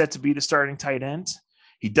 He's set to be the starting tight end.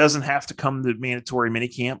 He doesn't have to come to mandatory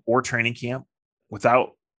minicamp or training camp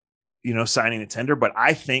without, signing a tender. But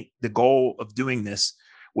I think the goal of doing this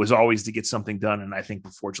was always to get something done. And I think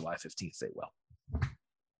before July 15th, they will.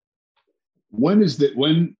 When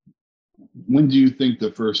do you think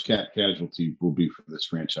the first cap casualty will be for this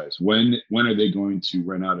franchise? When are they going to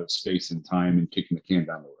run out of space and time and kicking the can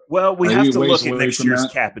down the road? Well, we have to look at next year's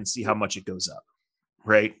cap and see how much it goes up,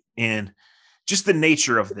 right? And just the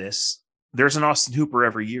nature of this, there's an Austin Hooper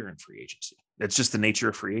every year in free agency. That's just the nature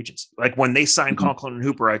of free agency. Like when they signed Conklin and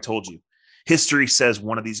Hooper, I told you, history says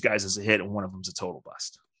one of these guys is a hit and one of them's a total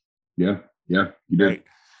bust. Yeah, you did.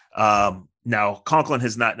 Right. Now, Conklin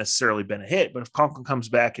has not necessarily been a hit, but if Conklin comes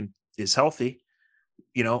back and is healthy,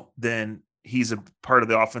 then he's a part of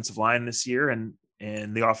the offensive line this year, and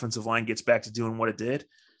the offensive line gets back to doing what it did.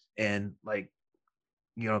 And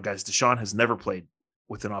guys, Deshaun has never played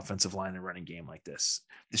with an offensive line and running game like this.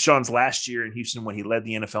 Deshaun's last year in Houston, when he led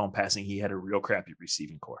the NFL in passing, he had a real crappy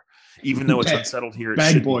receiving core. Even though it's unsettled here,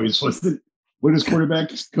 bag boys. What does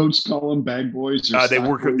quarterback coach call them? Bag boys? They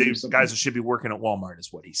guys should be working at Walmart,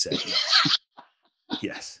 is what he said.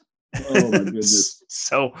 Yes. Oh my goodness.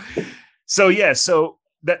 So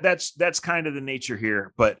that's kind of the nature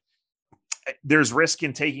here, but there's risk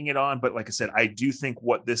in taking it on. But like I said, I do think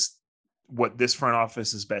what this front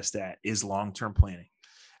office is best at is long-term planning.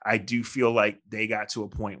 I do feel like they got to a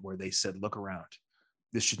point where they said, look around,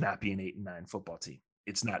 this should not be an 8-9 football team.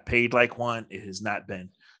 It's not paid like one. It has not been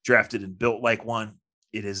drafted and built like one.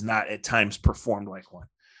 It has not at times performed like one.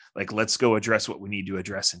 Like, let's go address what we need to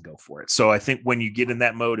address and go for it. So I think when you get in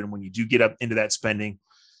that mode and when you do get up into that spending,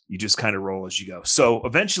 you just kind of roll as you go. So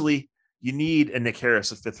eventually you need a Nick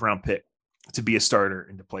Harris, a 5th round pick, to be a starter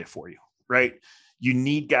and to play for you, right? You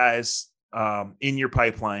need guys in your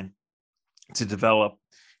pipeline to develop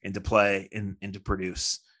and to play and to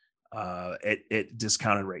produce at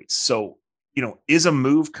discounted rates. So, is a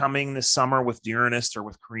move coming this summer with D'Ernest or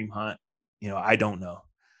with Kareem Hunt? I don't know.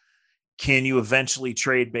 Can you eventually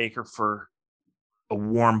trade Baker for a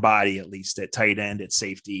warm body, at least at tight end, at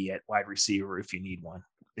safety, at wide receiver, if you need one,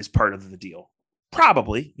 is part of the deal?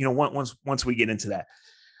 Probably, once we get into that.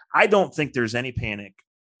 I don't think there's any panic.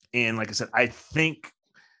 And like I said, I think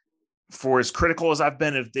for as critical as I've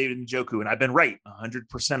been of David Njoku, and I've been right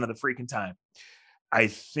 100% of the freaking time, I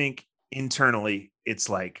think internally it's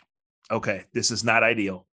like, okay, this is not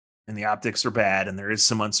ideal and the optics are bad and there is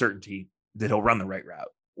some uncertainty that he'll run the right route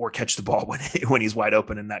or catch the ball when he's wide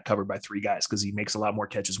open and not covered by 3 guys, because he makes a lot more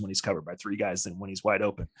catches when he's covered by 3 guys than when he's wide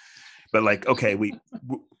open. But like, okay,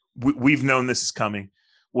 we've known this is coming.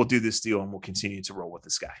 We'll do this deal and we'll continue to roll with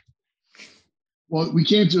this guy. Well, we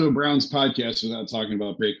came to a Browns podcast without talking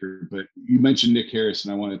about Baker, but you mentioned Nick Harris,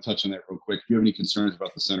 and I want to touch on that real quick. Do you have any concerns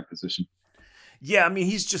about the center position? Yeah, I mean,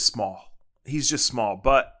 he's just small.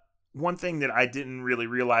 But one thing that I didn't really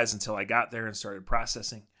realize until I got there and started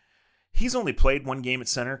processing, he's only played 1 game at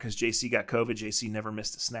center because JC got COVID. JC never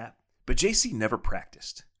missed a snap, but JC never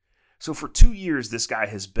practiced. So for 2 years, this guy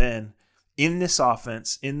has been in this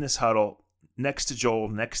offense, in this huddle, next to Joel,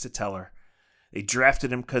 next to Teller. They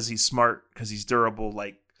drafted him because he's smart, because he's durable.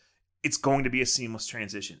 Like, it's going to be a seamless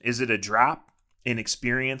transition. Is it a drop in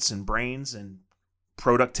experience and brains and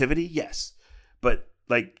productivity? Yes. But,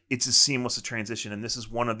 it's a seamless transition. And this is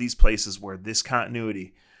one of these places where this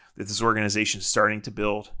continuity that this organization is starting to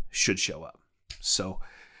build should show up. So,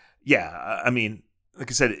 yeah, I mean,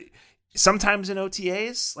 like I said, sometimes in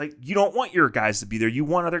OTAs, you don't want your guys to be there. You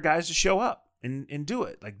want other guys to show up and do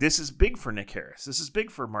it. This is big for Nick Harris. This is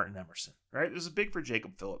big for Martin Emerson, right? This is big for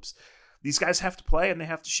Jacob Phillips. These guys have to play and they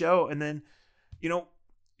have to show. And then,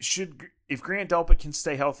 if Grant Delpit can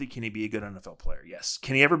stay healthy, can he be a good NFL player? Yes.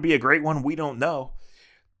 Can he ever be a great one? We don't know.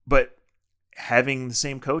 But having the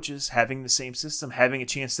same coaches, having the same system, having a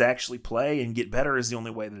chance to actually play and get better is the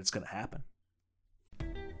only way that it's going to happen.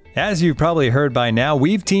 As you've probably heard by now,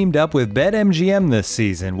 we've teamed up with BetMGM this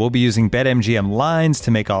season. We'll be using BetMGM lines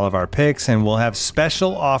to make all of our picks, and we'll have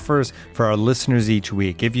special offers for our listeners each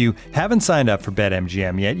week. If you haven't signed up for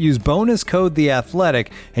BetMGM yet, use bonus code THEATHLETIC,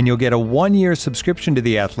 and you'll get a 1-year subscription to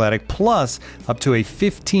The Athletic, plus up to a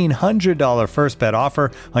 $1,500 first bet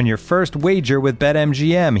offer on your first wager with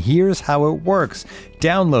BetMGM. Here's how it works.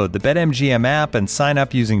 Download the BetMGM app and sign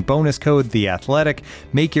up using bonus code THEATHLETIC.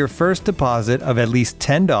 Make your first deposit of at least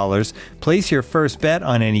 $10. Place your first bet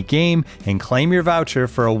on any game and claim your voucher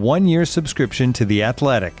for a 1-year subscription to The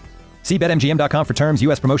Athletic. See BetMGM.com for terms.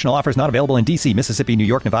 U.S. promotional offers not available in D.C., Mississippi, New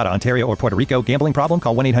York, Nevada, Ontario, or Puerto Rico. Gambling problem?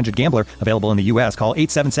 Call 1-800-GAMBLER. Available in the U.S. Call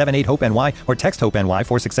 877-8-HOPE-NY or text HOPE-NY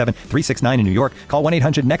 467-369 in New York. Call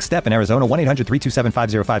 1-800-NEXT-STEP in Arizona.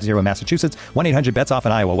 1-800-327-5050 in Massachusetts. 1-800-BETS-OFF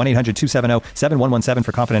in Iowa. 1-800-270-7117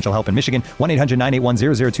 for confidential help in Michigan.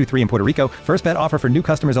 1-800-981-0023 in Puerto Rico. First bet offer for new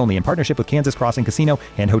customers only in partnership with Kansas Crossing Casino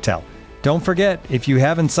and Hotel. Don't forget, if you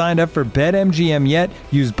haven't signed up for BetMGM yet,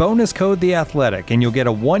 use bonus code The Athletic, and you'll get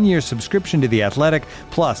a 1-year subscription to The Athletic,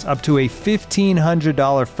 plus up to a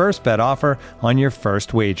 $1,500 first bet offer on your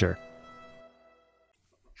first wager.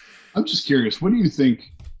 I'm just curious, what do you think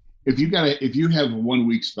if you have one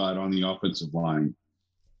weak spot on the offensive line?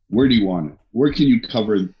 Where do you want it? Where can you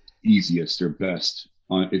cover easiest or best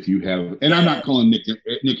on if you have? And I'm not calling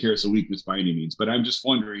Nick Harris a weakness by any means, but I'm just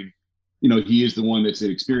wondering. He is the one that's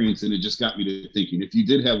experienced, and it just got me to thinking, if you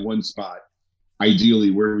did have one spot,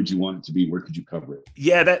 ideally, where would you want it to be? Where could you cover it?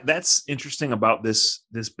 Yeah, that's interesting about this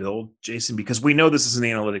build, Jason, because we know this is an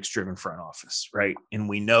analytics-driven front office, right? And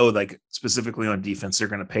we know, like, specifically on defense, they're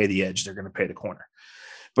going to pay the edge, they're going to pay the corner.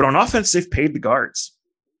 But on offense, they've paid the guards.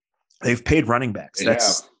 They've paid running backs.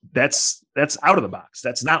 That's out of the box.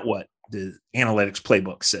 That's not what the analytics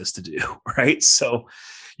playbook says to do, right? So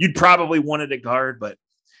you'd probably want it at guard, but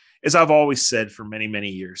as I've always said for many, many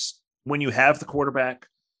years, when you have the quarterback,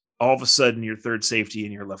 all of a sudden your third safety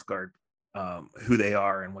and your left guard, who they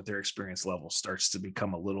are and what their experience level starts to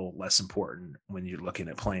become a little less important when you're looking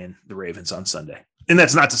at playing the Ravens on Sunday. And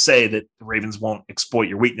that's not to say that the Ravens won't exploit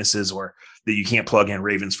your weaknesses or that you can't plug in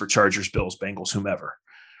Ravens for Chargers, Bills, Bengals, whomever,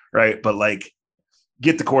 right? But like,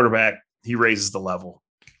 get the quarterback, he raises the level.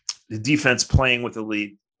 The defense playing with the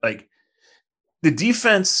lead, like the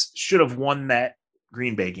defense should have won that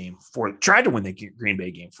Green Bay game tried to win the Green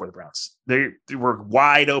Bay game for the Browns. They were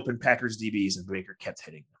wide open Packers DBs and Baker kept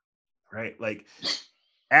hitting them, right? Like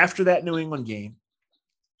after that New England game,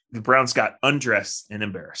 the Browns got undressed and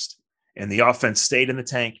embarrassed, and the offense stayed in the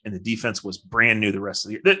tank and the defense was brand new the rest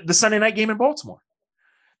of the year. The Sunday night game in Baltimore,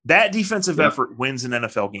 that defensive effort wins an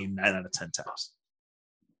NFL game 9 out of 10 times.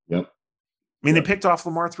 Yep. I mean, they picked off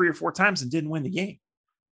Lamar 3 or 4 times and didn't win the game.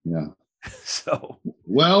 Yeah. So,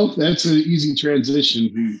 well, that's an easy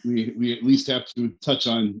transition. We at least have to touch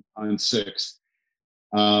on 6.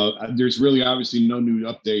 There's really obviously no new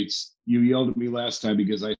updates. You yelled at me last time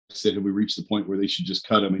because I said, have we reached the point where they should just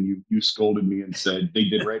cut him? And you scolded me and said they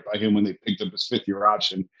did right by him when they picked up his 5th-year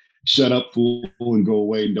option. Shut up, fool, and go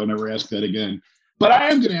away, and don't ever ask that again. But I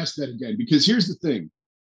am going to ask that again, because here's the thing.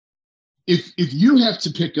 If you have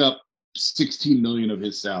to pick up $16 million of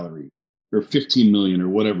his salary or $15 million or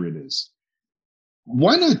whatever it is,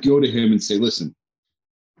 why not go to him and say, listen,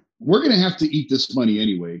 we're going to have to eat this money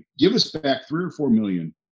anyway. Give us back $3 or $4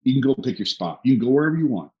 million. You can go pick your spot. You can go wherever you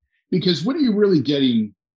want. Because what are you really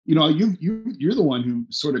getting? You're the one who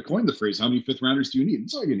sort of coined the phrase, how many 5th rounders do you need?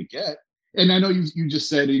 That's all you're going to get. And I know you just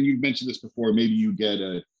said, and you mentioned this before, maybe you get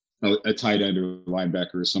a tight end or a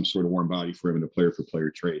linebacker or some sort of warm body for having a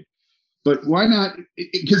player-for-player trade. But why not?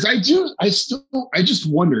 Because I just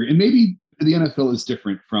wonder, and maybe the NFL is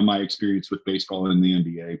different from my experience with baseball and the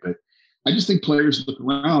NBA, but I just think players look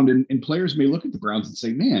around and players may look at the Browns and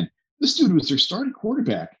say, man, this dude was their starting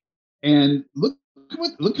quarterback. And look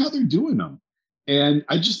how they're doing them. And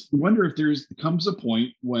I just wonder if comes a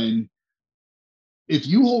point when, if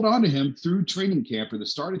you hold on to him through training camp or the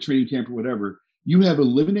start of training camp or whatever, you have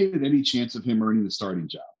eliminated any chance of him earning the starting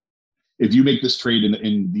job. If you make this trade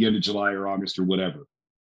in the end of July or August or whatever,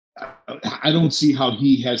 I don't see how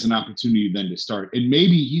he has an opportunity then to start. And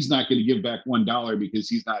maybe he's not going to give back $1 because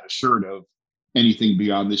he's not assured of anything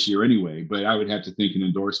beyond this year anyway. But I would have to think in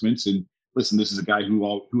endorsements. And listen, this is a guy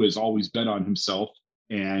who has always bet on himself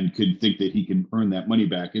and could think that he can earn that money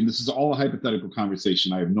back. And this is all a hypothetical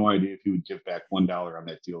conversation. I have no idea if he would give back $1 on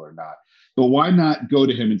that deal or not. But why not go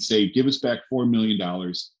to him and say, give us back $4 million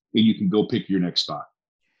and you can go pick your next spot?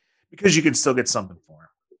 Because you can still get something for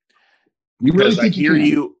him. You really think I hear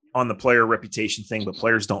you on the player reputation thing, but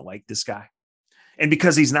players don't like this guy. And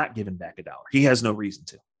because he's not giving back $1, he has no reason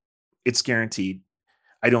to. It's guaranteed.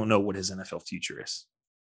 I don't know what his NFL future is.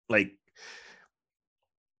 Like,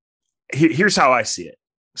 here's how I see it.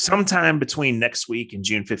 Sometime between next week and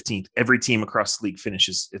June 15th, every team across the league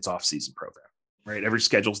finishes its off-season program, right? Every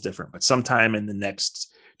schedule's different, but sometime in the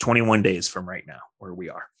next 21 days from right now, where we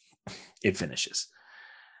are, it finishes.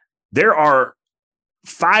 There are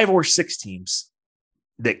 5 or 6 teams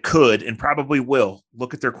that could and probably will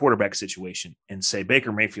look at their quarterback situation and say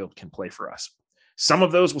Baker Mayfield can play for us. Some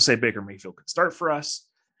of those will say Baker Mayfield can start for us.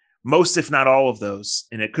 Most, if not all of those,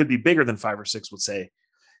 and it could be bigger than 5 or 6, would say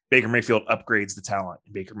Baker Mayfield upgrades the talent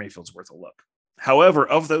and Baker Mayfield's worth a look. However,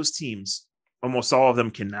 of those teams, almost all of them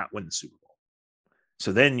cannot win the Super Bowl.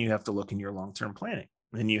 So then you have to look in your long-term planning.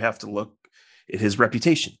 Then you have to look at his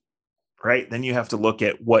reputation, right? Then you have to look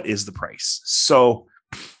at what is the price. So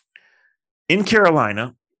in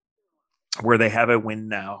Carolina, where they have a win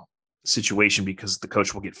now situation because the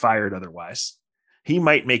coach will get fired otherwise, he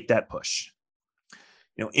might make that push.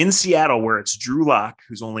 In Seattle, where it's Drew Lock,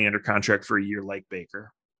 who's only under contract for a year like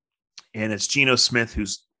Baker, and it's Geno Smith,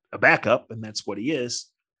 who's a backup, and that's what he is,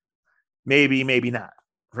 maybe not,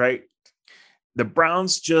 right? The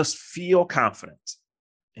Browns just feel confident.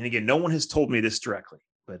 And again, no one has told me this directly,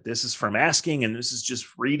 but this is from asking, and this is just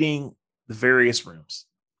reading the various rooms.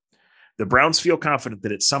 The Browns feel confident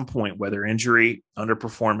that at some point, whether injury,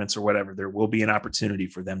 underperformance, or whatever, there will be an opportunity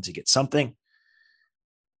for them to get something.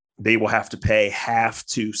 They will have to pay half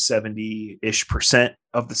to 70-ish%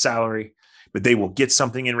 of the salary, but they will get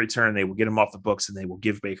something in return. They will get him off the books, and they will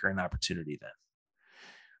give Baker an opportunity then.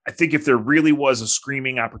 I think if there really was a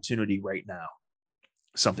screaming opportunity right now,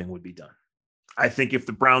 something would be done. I think if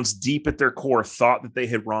the Browns deep at their core thought that they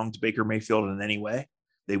had wronged Baker Mayfield in any way,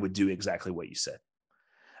 they would do exactly what you said.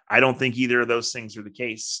 I don't think either of those things are the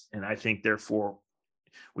case. And I think, therefore,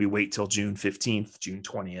 we wait till June 15th, June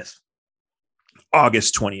 20th,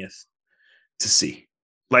 August 20th to see.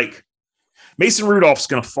 Like, Mason Rudolph's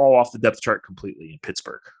going to fall off the depth chart completely in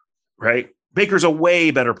Pittsburgh, right? Baker's a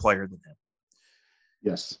way better player than him.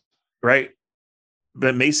 Yes. Right.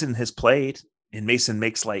 But Mason has played, and Mason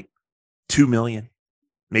makes like $2 million,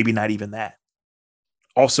 maybe not even that.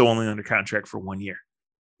 Also only under contract for 1 year.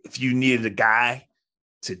 If you needed a guy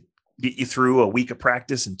to get you through a week of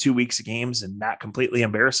practice and 2 weeks of games and not completely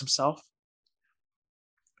embarrass himself,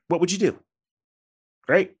 what would you do?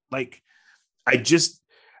 Right? Like, I just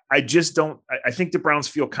don't. I think the Browns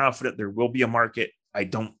feel confident there will be a market. I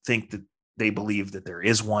don't think that they believe that there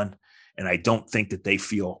is one. And I don't think that they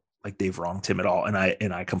feel like they've wronged him at all. And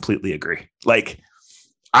I completely agree. Like,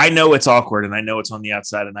 I know it's awkward, and I know it's on the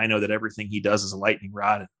outside, and I know that everything he does is a lightning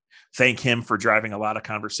rod. And thank him for driving a lot of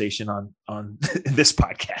conversation on this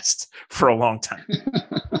podcast for a long time.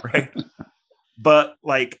 Right. But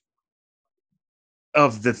like,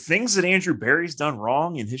 of the things that Andrew Berry's done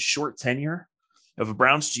wrong in his short tenure of a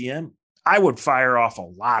Browns GM, I would fire off a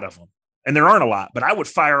lot of them. And there aren't a lot, but I would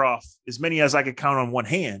fire off as many as I could count on one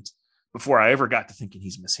hand before I ever got to thinking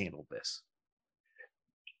he's mishandled this.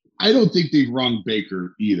 I don't think they've wronged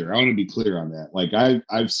Baker either. I want to be clear on that. Like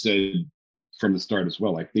I've said from the start as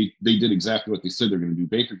well, like they did exactly what they said they're going to do.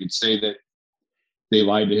 Baker could say that they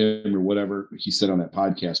lied to him or whatever he said on that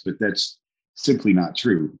podcast, but that's simply not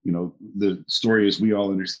true. The story, as we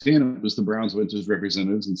all understand it, was the Browns went to his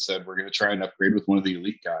representatives and said, we're going to try and upgrade with one of the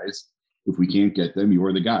elite guys. If we can't get them,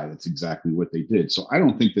 you're the guy. That's exactly what they did. So I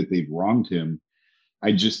don't think that they've wronged him.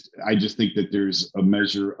 I just think that there's a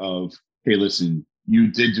measure of, hey, listen, you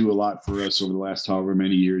did do a lot for us over the last however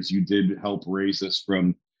many years. You did help raise us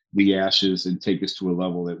from the ashes and take us to a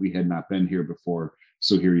level that we had not been here before.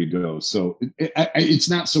 So here you go. So it's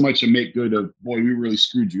not so much a make good of, boy, we really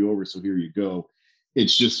screwed you over, so here you go.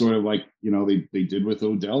 It's just sort of like, they did with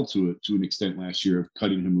Odell to an extent last year, of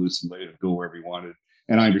cutting him loose and letting him go wherever he wanted.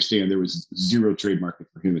 And I understand there was zero trade market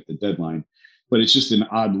for him at the deadline. But it's just an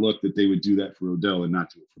odd look that they would do that for Odell and not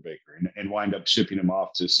do it for Baker, and wind up shipping him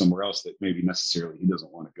off to somewhere else that maybe necessarily he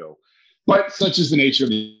doesn't want to go. But such is the nature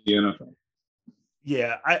of the NFL.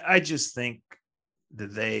 Yeah, I just think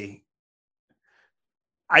that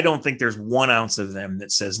I don't think there's 1 ounce of them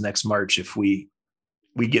that says next March, if we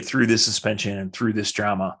get through this suspension and through this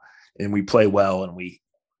drama and we play well and we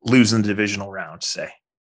lose in the divisional round, say,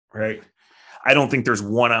 right? I don't think there's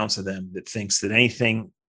 1 ounce of them that thinks that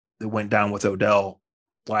anything that went down with Odell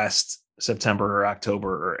last September or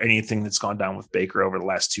October, or anything that's gone down with Baker over the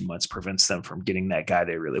last 2 months, prevents them from getting that guy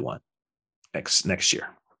they really want next year.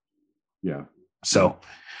 Yeah. So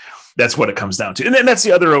that's what it comes down to. And then that's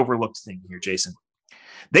the other overlooked thing here, Jason.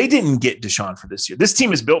 They didn't get Deshaun for this year. This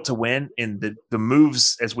team is built to win, and the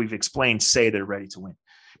moves, as we've explained, say they're ready to win.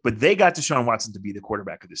 But they got Deshaun Watson to be the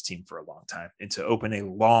quarterback of this team for a long time and to open a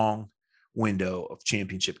long window of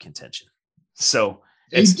championship contention. So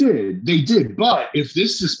They did. But if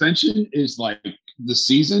this suspension is like the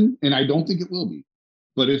season, and I don't think it will be,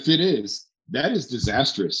 but if it is, that is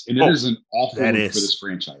disastrous. And it is an awful look for this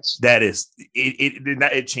franchise. That is.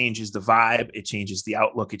 It changes the vibe. It changes the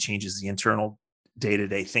outlook. It changes the internal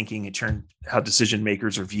day-to-day thinking. It turns how decision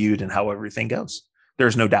makers are viewed and how everything goes.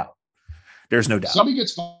 There's no doubt. Somebody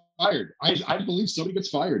gets fired. I believe somebody gets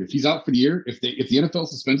fired. If he's out for the year, if the NFL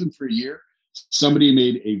suspends him for a year, somebody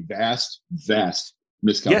made a vast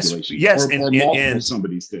miscalculation. Yes, or multiple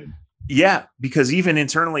somebody's did. Yeah, because even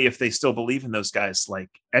internally, if they still believe in those guys, like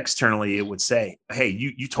externally, it would say, hey,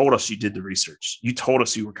 you told us you did the research. You told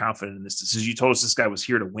us you were confident in this decision. You told us this guy was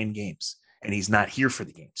here to win games, and he's not here for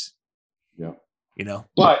the games. Yeah.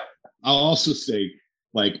 But I'll also say,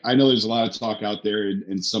 like, I know there's a lot of talk out there,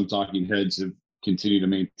 and some talking heads have continued to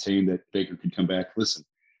maintain that Baker could come back. Listen,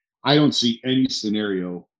 I don't see any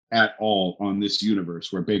scenario at all on this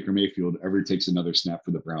universe where Baker Mayfield ever takes another snap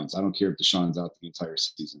for the Browns. I don't care if Deshaun's out the entire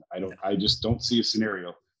season. I just don't see a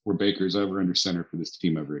scenario where Baker's ever under center for this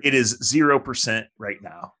team ever again. It is 0% right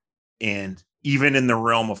now. And even in the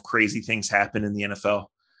realm of crazy things happen in the NFL,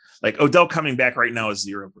 like Odell coming back right now is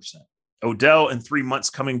 0%. Odell in 3 months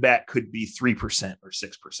coming back could be 3% or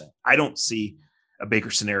 6%. I don't see a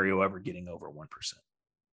Baker scenario ever getting over 1%.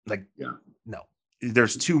 Like, no,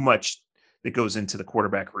 there's too much that goes into the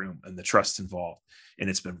quarterback room and the trust involved, and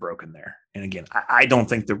it's been broken there. And again, I don't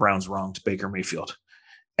think the Browns wronged Baker Mayfield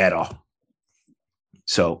at all.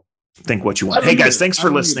 So think what you want. Hey guys, thanks for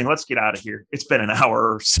listening. Let's get out of here. It's been an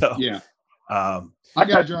hour or so. Yeah. I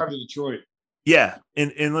got to drive to Detroit. Yeah.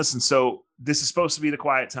 And listen, so this is supposed to be the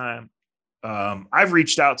quiet time. I've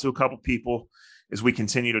reached out to a couple people as we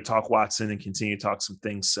continue to talk Watson and continue to talk some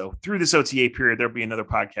things. So through this OTA period, there'll be another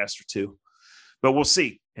podcast or two, but we'll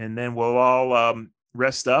see. And then we'll all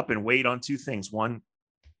rest up and wait on two things. One,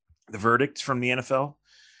 the verdict from the NFL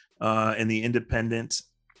and the independent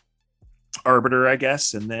arbiter, I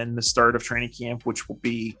guess, and then the start of training camp, which will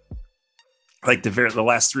be like the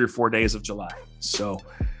last 3 or 4 days of July. So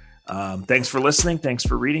thanks for listening. Thanks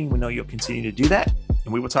for reading. We know you'll continue to do that,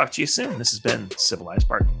 and we will talk to you soon. This has been Civilized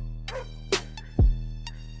Barking.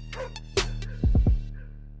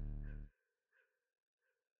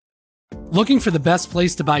 Looking for the best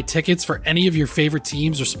place to buy tickets for any of your favorite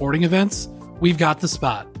teams or sporting events? We've got the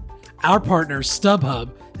spot. Our partner,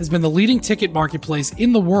 StubHub, has been the leading ticket marketplace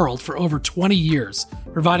in the world for over 20 years,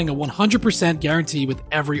 providing a 100% guarantee with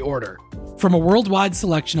every order. From a worldwide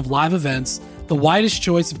selection of live events, the widest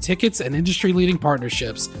choice of tickets, and industry-leading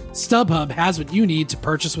partnerships, StubHub has what you need to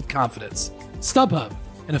purchase with confidence. StubHub,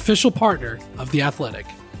 an official partner of The Athletic.